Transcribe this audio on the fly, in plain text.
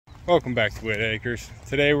Welcome back to Whitt Acres.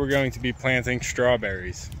 Today we're going to be planting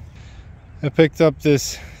strawberries. I picked up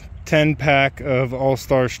this 10-pack of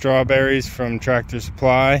all-star strawberries from Tractor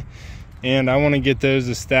Supply, and I want to get those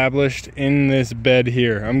established in this bed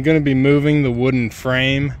here. I'm going to be moving the wooden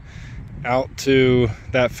frame out to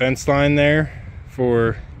that fence line there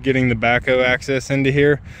for getting the backhoe access into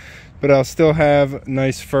here, but I'll still have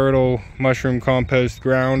nice fertile mushroom compost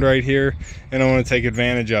ground right here, and I want to take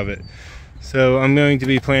advantage of it. So I'm going to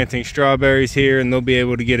be planting strawberries here, and they'll be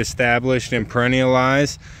able to get established and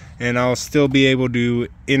perennialize, and I'll still be able to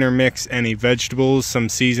intermix any vegetables, some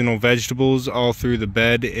seasonal vegetables, all through the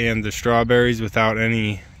bed and the strawberries without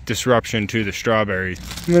any disruption to the strawberries.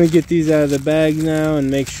 I'm going to get these out of the bag now and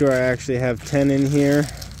make sure I actually have 10 in here.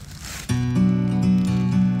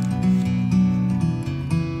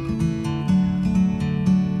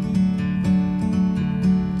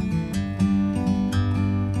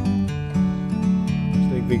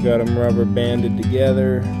 We got them rubber banded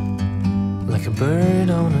together. Like a bird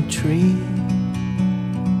on a tree,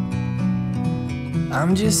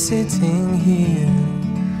 I'm just sitting here.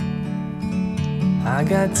 I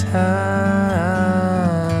got time,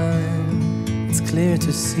 it's clear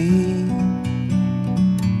to see.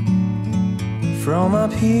 From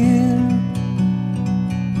up here,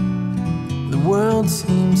 the world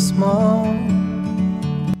seems small.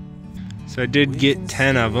 So I did get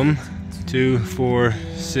 10 of them. 2, 4,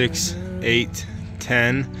 6, 8,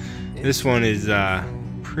 10. This one is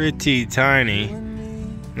pretty tiny.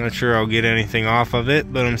 Not sure I'll get anything off of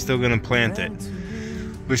it, but I'm still gonna plant it.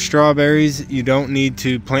 With strawberries, you don't need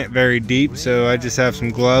to plant very deep, so I just have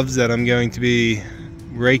some gloves that I'm going to be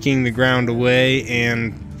raking the ground away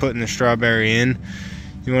and putting the strawberry in.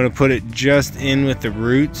 You want to put it just in with the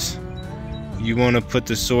roots. You want to put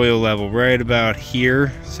the soil level right about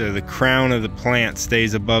here, so the crown of the plant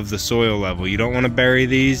stays above the soil level. You don't want to bury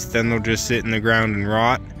these, then they'll just sit in the ground and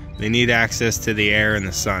rot. They need access to the air and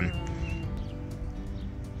the sun.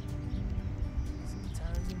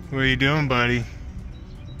 What are you doing, buddy?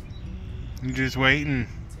 You just waiting?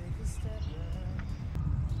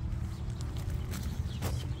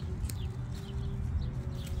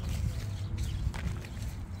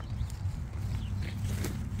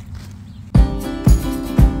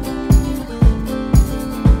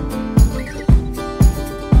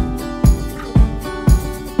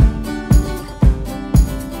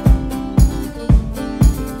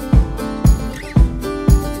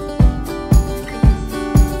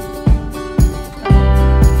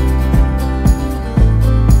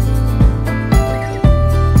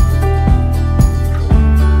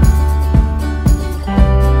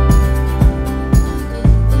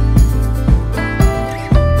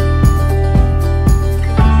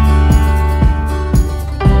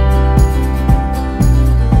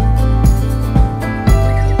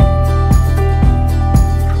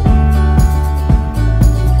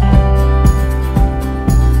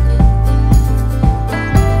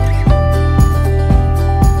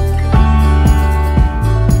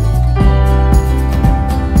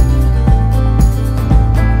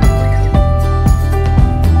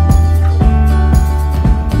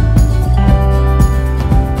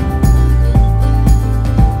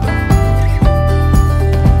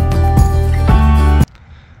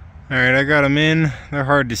 Alright, I got them in. They're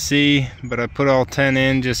hard to see, but I put all 10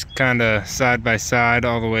 in just kind of side by side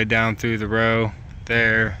all the way down through the row.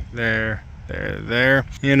 There, there, there.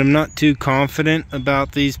 And I'm not too confident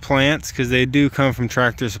about these plants because they do come from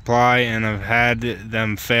Tractor Supply, and I've had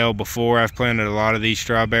them fail before. I've planted a lot of these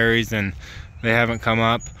strawberries and they haven't come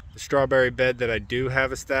up. The strawberry bed that I do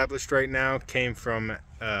have established right now came from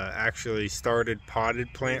actually started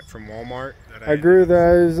potted plant from Walmart. I grew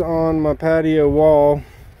those on my patio wall.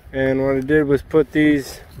 And what I did was put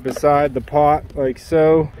these beside the pot like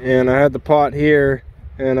so, and I had the pot here,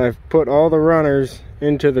 and I've put all the runners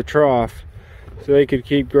into the trough so they could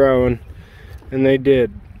keep growing, and they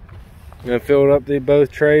did. And I filled up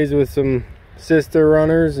both trays with some sister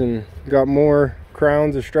runners and got more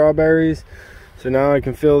crowns of strawberries, so now I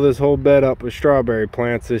can fill this whole bed up with strawberry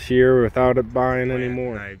plants this year without it buying any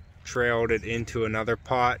more. I trailed it into another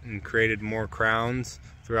pot and created more crowns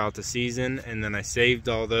throughout the season, and then I saved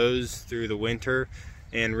all those through the winter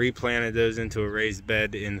and replanted those into a raised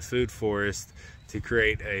bed in the food forest to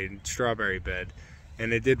create a strawberry bed.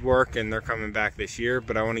 And it did work, and they're coming back this year,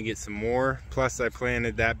 but I want to get some more. Plus I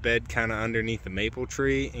planted that bed kind of underneath the maple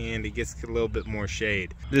tree, and it gets a little bit more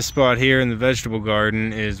shade. This spot here in the vegetable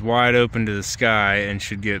garden is wide open to the sky and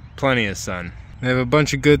should get plenty of sun. I have a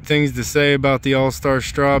bunch of good things to say about the all-star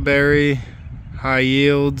strawberry. High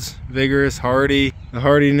yields, vigorous, hardy, The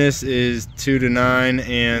hardiness is 2 to 9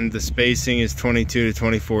 and the spacing is 22 to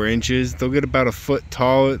 24 inches. They'll get about a foot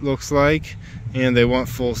tall, it looks like, and they want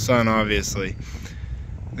full sun, obviously.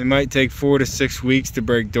 They might take 4 to 6 weeks to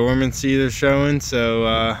break dormancy, they're showing, so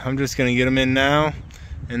I'm just gonna get them in now,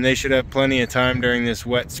 and they should have plenty of time during this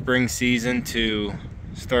wet spring season to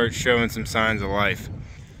start showing some signs of life.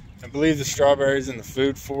 I believe the strawberries in the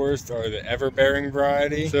food forest are the ever-bearing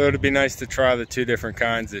variety, so it'd be nice to try the 2 different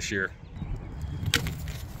kinds this year.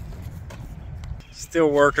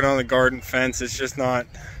 Still working on the garden fence. It's just not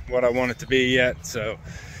what I want it to be yet, so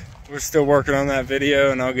we're still working on that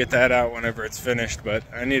video, and I'll get that out whenever it's finished. But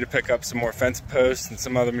I need to pick up some more fence posts and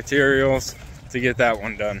some other materials to get that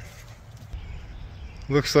one done.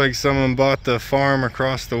 Looks like someone bought the farm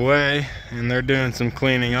across the way and they're doing some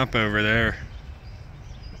cleaning up over there.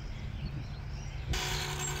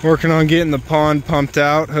 Working on getting the pond pumped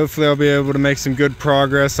out. Hopefully I'll be able to make some good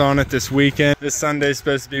progress on it this weekend. This Sunday's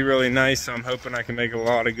supposed to be really nice, so I'm hoping I can make a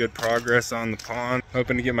lot of good progress on the pond.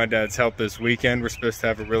 Hoping to get my dad's help this weekend. We're supposed to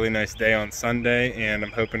have a really nice day on Sunday, and I'm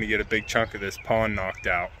hoping to get a big chunk of this pond knocked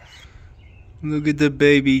out. Look at the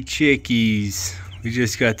baby chickies. We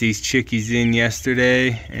just got these chickies in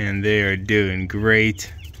yesterday, and they are doing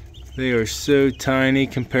great. They are so tiny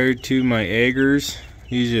compared to my eggers.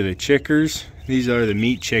 These are the chickers. These are the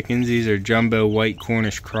meat chickens. These are jumbo white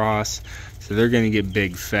Cornish cross, so they're gonna get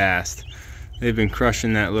big fast. They've been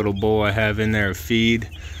crushing that little bowl I have in there of feed.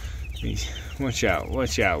 Watch out,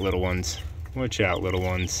 little ones. Watch out, little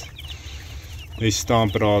ones. They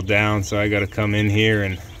stomp it all down, so I gotta come in here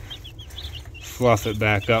and fluff it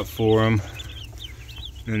back up for them.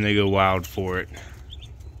 Then they go wild for it.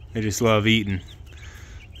 They just love eating.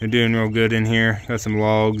 They're doing real good in here. Got some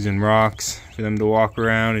logs and rocks for them to walk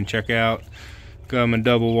around and check out. Got them a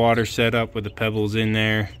double water setup with the pebbles in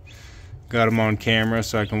there. Got them on camera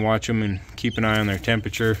so I can watch them and keep an eye on their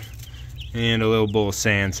temperature. And a little bowl of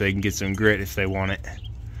sand so they can get some grit if they want it.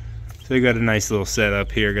 So they got a nice little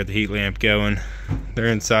setup here. Got the heat lamp going. They're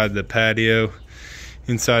inside the patio,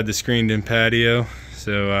 inside the screened in patio.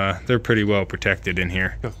 So they're pretty well protected in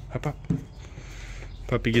here. Go, hop up.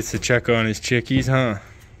 Puppy gets to check on his chickies, huh?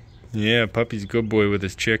 Yeah, Puppy's a good boy with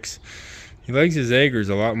his chicks. He likes his eggers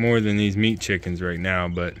a lot more than these meat chickens right now,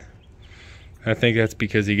 but I think that's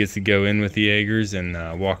because he gets to go in with the eggers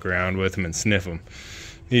and walk around with them and sniff them.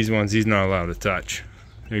 These ones he's not allowed to touch.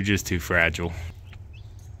 They're just too fragile.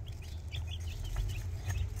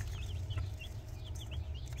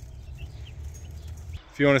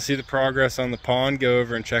 If you want to see the progress on the pond, go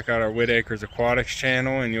over and check out our Whitt Acres Aquatics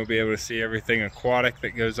channel, and you'll be able to see everything aquatic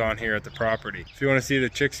that goes on here at the property. If you want to see the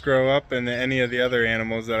chicks grow up and any of the other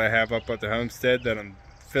animals that I have up at the homestead that I'm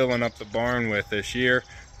filling up the barn with this year,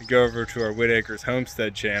 go over to our Whitt Acres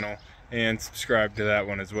Homestead channel and subscribe to that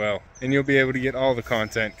one as well. And you'll be able to get all the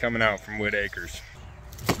content coming out from Whitt Acres.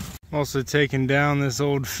 Also taking down this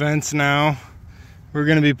old fence now. We're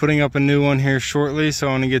going to be putting up a new one here shortly, so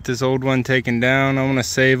I want to get this old one taken down. I want to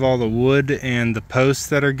save all the wood and the posts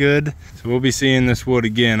that are good. So we'll be seeing this wood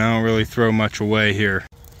again. I don't really throw much away here.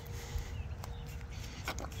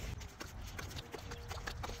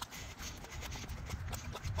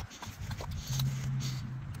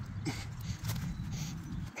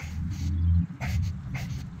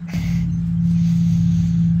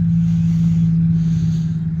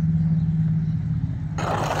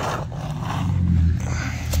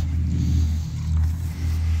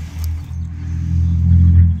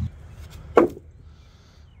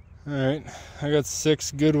 Alright, I got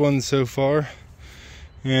 6 good ones so far,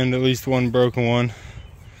 and at least 1 broken one.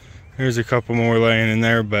 There's a couple more laying in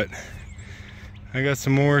there, but I got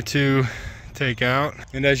some more to take out.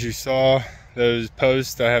 And as you saw, those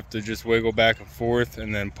posts, I have to just wiggle back and forth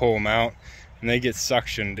and then pull them out, and they get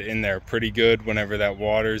suctioned in there pretty good whenever that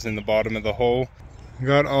water's in the bottom of the hole.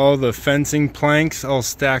 Got all the fencing planks all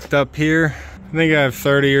stacked up here. I think I have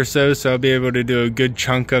 30 or so I'll be able to do a good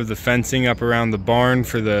chunk of the fencing up around the barn.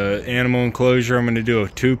 For the animal enclosure, I'm going to do a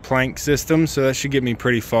 2-plank system, so that should get me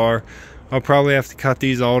pretty far. I'll probably have to cut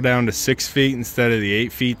these all down to 6 feet instead of the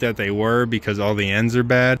 8 feet that they were because all the ends are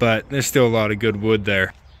bad, but there's still a lot of good wood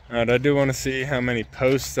there. Alright, I do want to see how many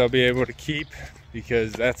posts I'll be able to keep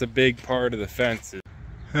because that's a big part of the fence.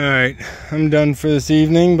 Alright, I'm done for this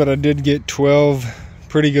evening, but I did get 12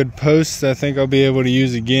 pretty good posts I think I'll be able to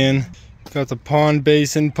use again. Got the pond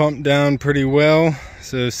basin pumped down pretty well,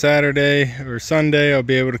 so Saturday or Sunday I'll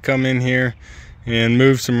be able to come in here and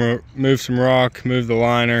move some rock, move the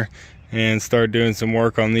liner, and start doing some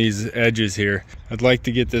work on these edges here. I'd like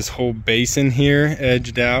to get this whole basin here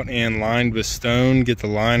edged out and lined with stone, get the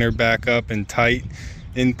liner back up and tight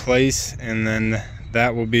in place, and then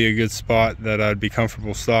that will be a good spot that I'd be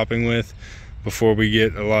comfortable stopping with before we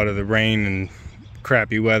get a lot of the rain and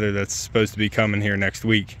crappy weather that's supposed to be coming here next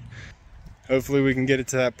week. Hopefully we can get it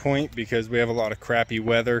to that point, because we have a lot of crappy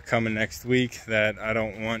weather coming next week that I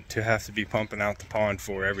don't want to have to be pumping out the pond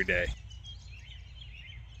for every day.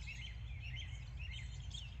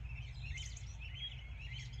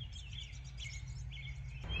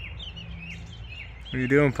 What are you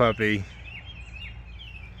doing, puppy?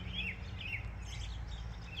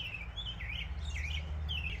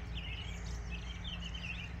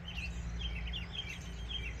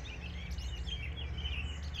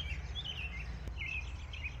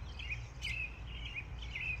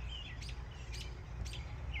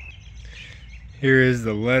 Here is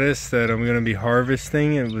the lettuce that I'm going to be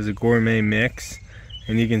harvesting. It was a gourmet mix,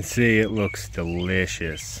 and you can see it looks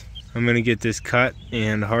delicious. I'm going to get this cut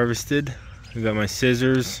and harvested. I've got my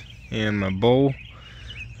scissors and my bowl,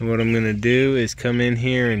 and what I'm going to do is come in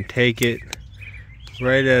here and take it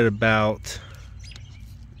right at about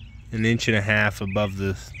 1.5 inches above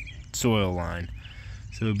the soil line.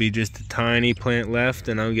 So it'll be just a tiny plant left,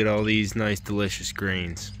 and I'll get all these nice delicious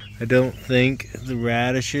greens. I don't think the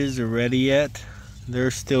radishes are ready yet.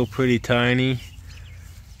 They're still pretty tiny.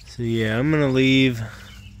 So yeah, I'm gonna leave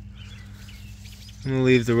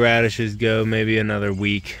the radishes go maybe another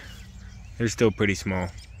week. They're still pretty small.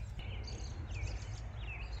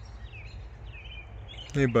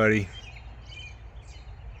 Hey buddy.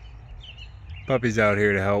 Puppy's out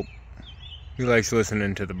here to help. He likes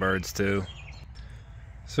listening to the birds too.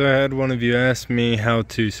 So I had one of you ask me how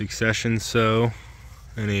to succession sow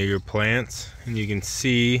any of your plants, and you can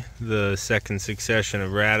see the second succession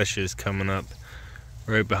of radishes coming up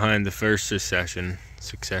right behind the first succession.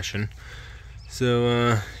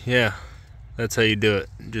 So yeah, that's how you do it.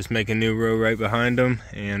 Just make a new row right behind them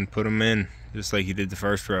and put them in just like you did the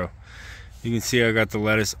first row. You can see I got the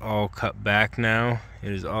lettuce all cut back now.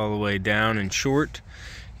 It is all the way down and short,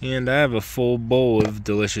 and I have a full bowl of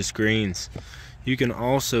delicious greens. You can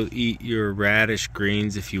also eat your radish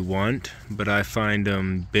greens if you want, but I find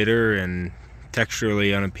them bitter and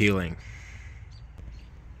texturally unappealing.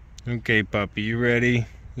 Okay, puppy, you ready?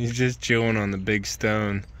 He's just chilling on the big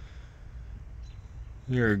stone.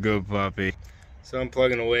 You're a good puppy. So I'm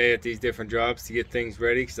plugging away at these different jobs to get things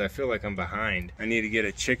ready, because I feel like I'm behind. I need to get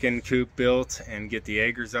a chicken coop built and get the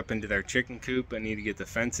eggers up into their chicken coop. I need to get the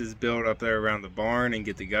fences built up there around the barn and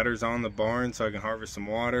get the gutters on the barn so I can harvest some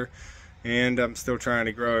water. And I'm still trying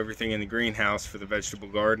to grow everything in the greenhouse for the vegetable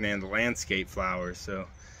garden and the landscape flowers. So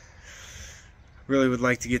really would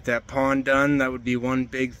like to get that pond done. That would be one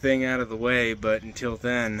big thing out of the way, but until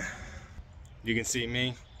then, you can see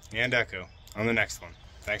me and Echo on the next one.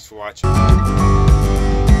 Thanks for watching.